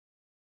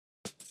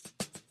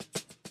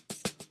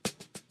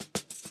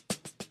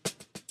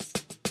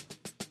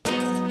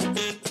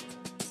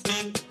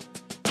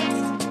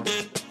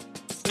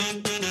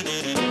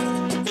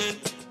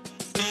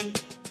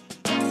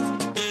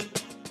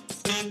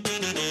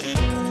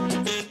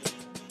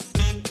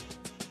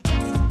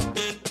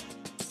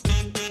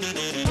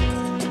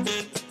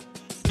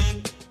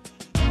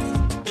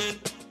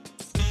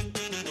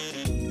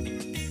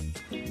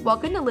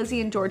Welcome to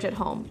Lizzie and Jorge at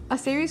Home, a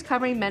series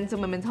covering men's and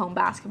women's home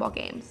basketball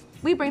games.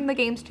 We bring the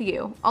games to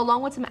you,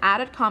 along with some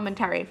added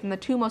commentary from the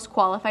two most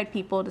qualified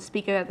people to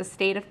speak about the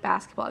state of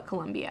basketball at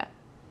Columbia.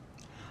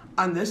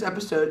 On this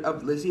episode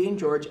of Lizzie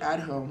and Jorge at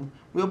Home,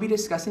 we'll be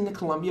discussing the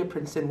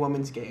Columbia-Princeton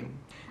women's game.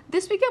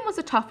 This weekend was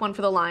a tough one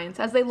for the Lions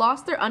as they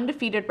lost their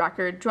undefeated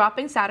record,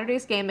 dropping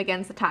Saturday's game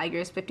against the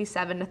Tigers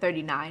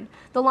 57-39.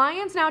 The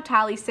Lions now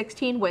tally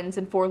 16 wins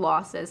and 4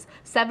 losses,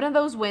 7 of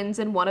those wins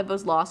and 1 of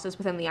those losses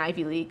within the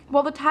Ivy League,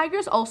 while the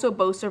Tigers also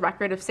boast a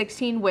record of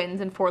 16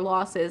 wins and 4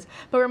 losses,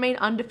 but remain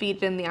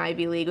undefeated in the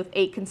Ivy League with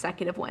 8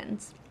 consecutive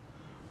wins.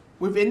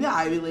 Within the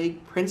Ivy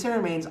League, Princeton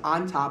remains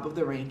on top of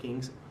the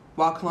rankings,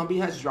 while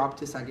Columbia has dropped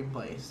to second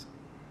place.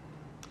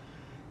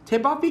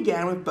 Tip-off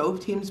began with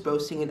both teams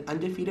boasting an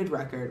undefeated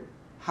record.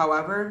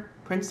 However,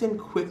 Princeton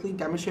quickly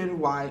demonstrated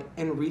why,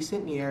 in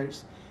recent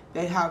years,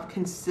 they have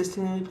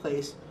consistently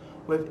placed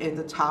within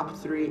the top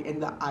 3 in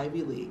the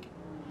Ivy League.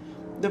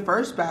 The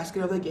first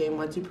basket of the game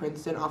went to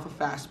Princeton off a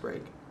fast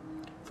break.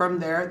 From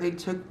there, they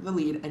took the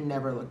lead and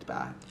never looked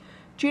back.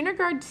 Junior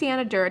guard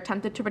Sienna Durr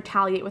attempted to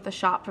retaliate with a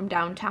shot from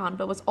downtown,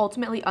 but was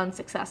ultimately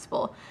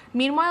unsuccessful.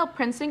 Meanwhile,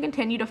 Princeton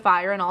continued to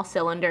fire on all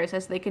cylinders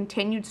as they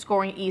continued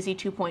scoring easy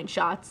 2-point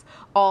shots,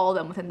 all of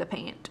them within the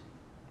paint.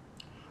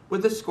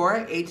 With the score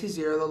at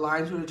 8-0, the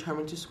Lions were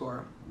determined to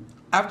score.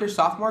 After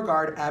sophomore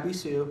guard Abby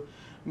Sue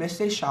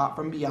missed a shot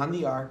from beyond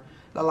the arc,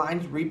 the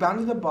Lions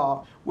rebounded the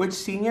ball, which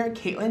senior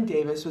Caitlin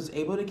Davis was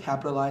able to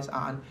capitalize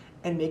on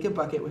and make a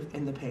bucket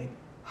within the paint.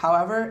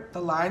 However,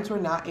 the Lions were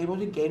not able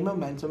to gain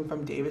momentum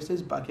from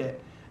Davis's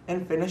bucket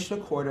and finished the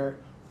quarter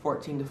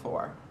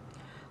 14-4.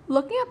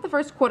 Looking at the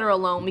first quarter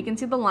alone, we can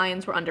see the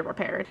Lions were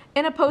underprepared.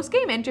 In a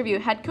post-game interview,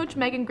 head coach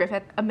Megan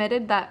Griffith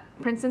admitted that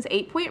Princeton's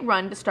 8-point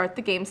run to start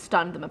the game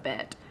stunned them a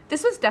bit.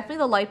 This was definitely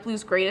the Light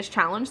Blues' greatest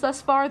challenge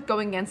thus far,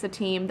 going against a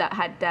team that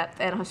had depth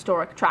and a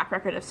historic track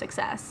record of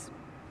success.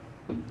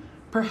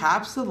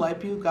 Perhaps the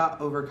Light Blue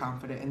got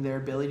overconfident in their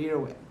ability to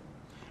win.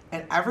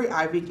 In every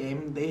Ivy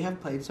game they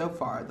have played so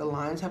far, the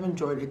Lions have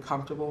enjoyed a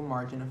comfortable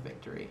margin of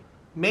victory.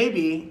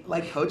 Maybe,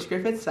 like Coach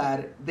Griffith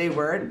said, they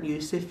weren't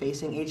used to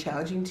facing a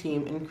challenging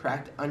team and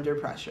cracked under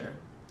pressure.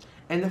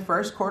 In the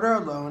first quarter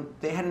alone,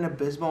 they had an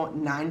abysmal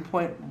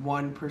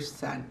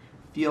 9.1%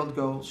 field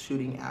goal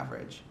shooting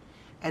average,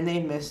 and they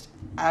missed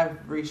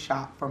every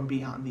shot from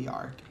beyond the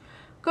arc.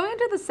 Going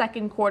into the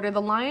second quarter,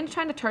 the Lions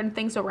trying to turn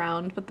things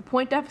around, but the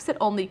point deficit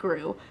only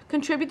grew.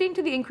 Contributing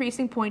to the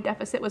increasing point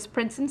deficit was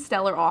Princeton's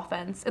stellar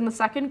offense. In the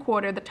second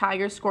quarter, the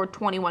Tigers scored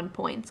 21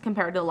 points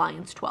compared to the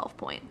Lions' 12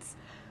 points.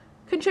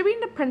 Contributing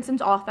to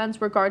Princeton's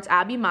offense were guards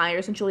Abby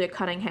Myers and Julia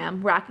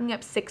Cunningham, racking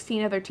up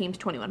 16 of their team's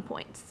 21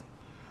 points.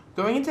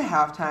 Going into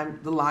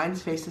halftime, the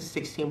Lions faced a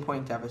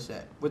 16-point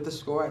deficit, with the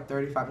score at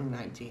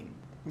 35-19.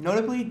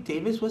 Notably,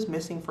 Davis was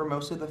missing for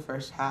most of the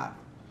first half.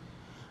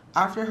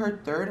 After her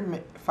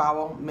third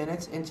foul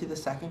minutes into the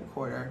second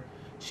quarter,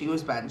 she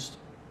was benched.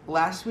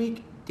 Last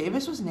week,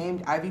 Davis was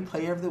named Ivy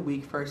Player of the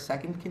Week for a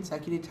second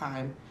consecutive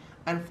time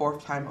and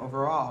 4th time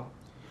overall.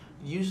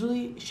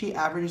 Usually, she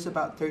averages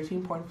about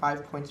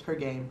 13.5 points per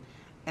game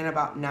and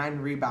about 9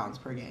 rebounds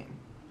per game.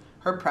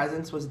 Her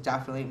presence was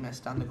definitely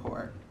missed on the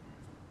court.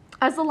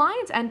 As the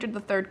Lions entered the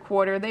third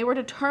quarter, they were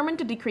determined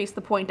to decrease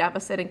the point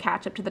deficit and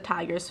catch up to the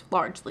Tigers'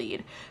 large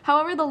lead.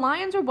 However, the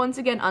Lions were once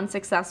again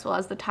unsuccessful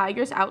as the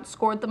Tigers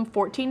outscored them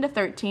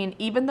 14-13,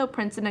 even though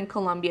Princeton and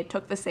Columbia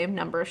took the same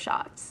number of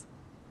shots.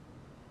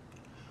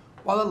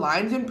 While the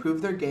Lions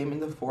improved their game in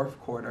the fourth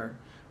quarter,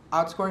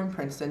 outscoring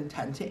Princeton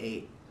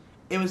 10-8,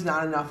 it was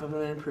not enough of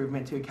an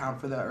improvement to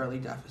account for the early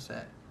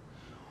deficit.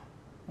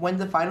 When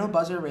the final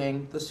buzzer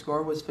rang, the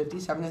score was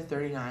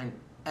 57-39,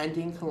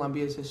 ending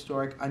Columbia's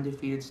historic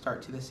undefeated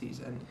start to the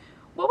season.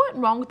 What went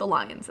wrong with the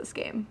Lions this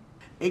game?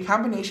 A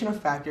combination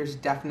of factors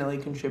definitely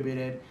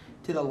contributed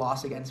to the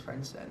loss against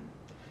Princeton.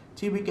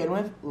 To begin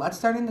with, let's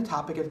start on the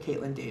topic of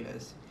Caitlin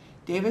Davis.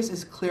 Davis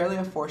is clearly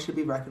a force to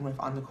be reckoned with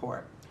on the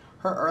court.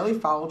 Her early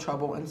foul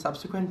trouble and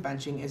subsequent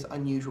benching is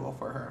unusual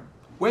for her.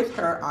 With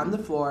her on the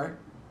floor,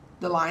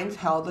 the Lions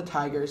held the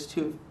Tigers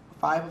to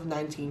 5 of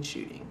 19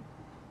 shooting.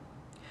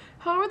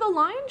 However, the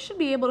Lions should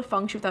be able to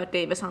function without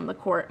Davis on the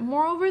court.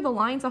 Moreover, the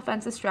Lions'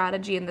 offensive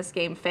strategy in this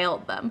game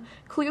failed them.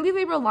 Clearly,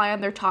 they rely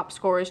on their top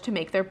scorers to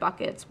make their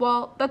buckets.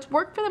 While that's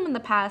worked for them in the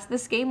past,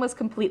 this game was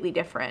completely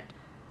different.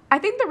 I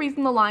think the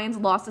reason the Lions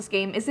lost this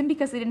game isn't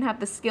because they didn't have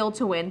the skill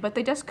to win, but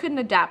they just couldn't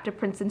adapt to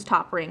Princeton's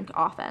top-ranked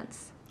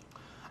offense.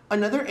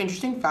 Another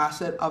interesting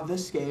facet of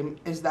this game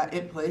is that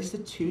it placed the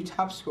two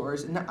top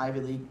scorers in the Ivy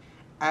League,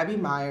 Abby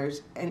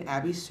Myers and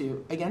Abby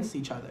Sue, against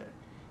each other.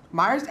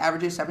 Myers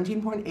averages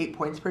 17.8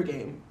 points per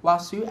game, while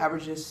Sue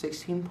averages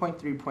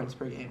 16.3 points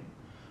per game.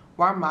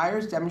 While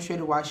Myers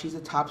demonstrated why she's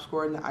a top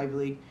scorer in the Ivy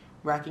League,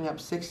 racking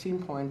up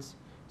 16 points,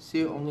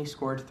 Sue only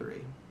scored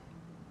 3.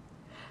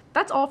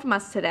 That's all from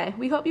us today.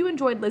 We hope you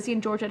enjoyed Lizzie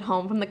and Jorge at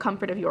Home from the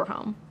comfort of your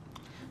home.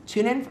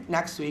 Tune in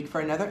next week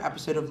for another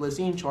episode of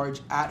Lizzie and Jorge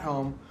at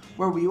Home,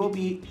 where we will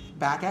be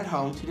back at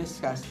home to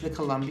discuss the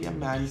Columbia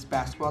men's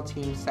basketball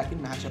team's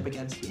second matchup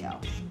against Yale.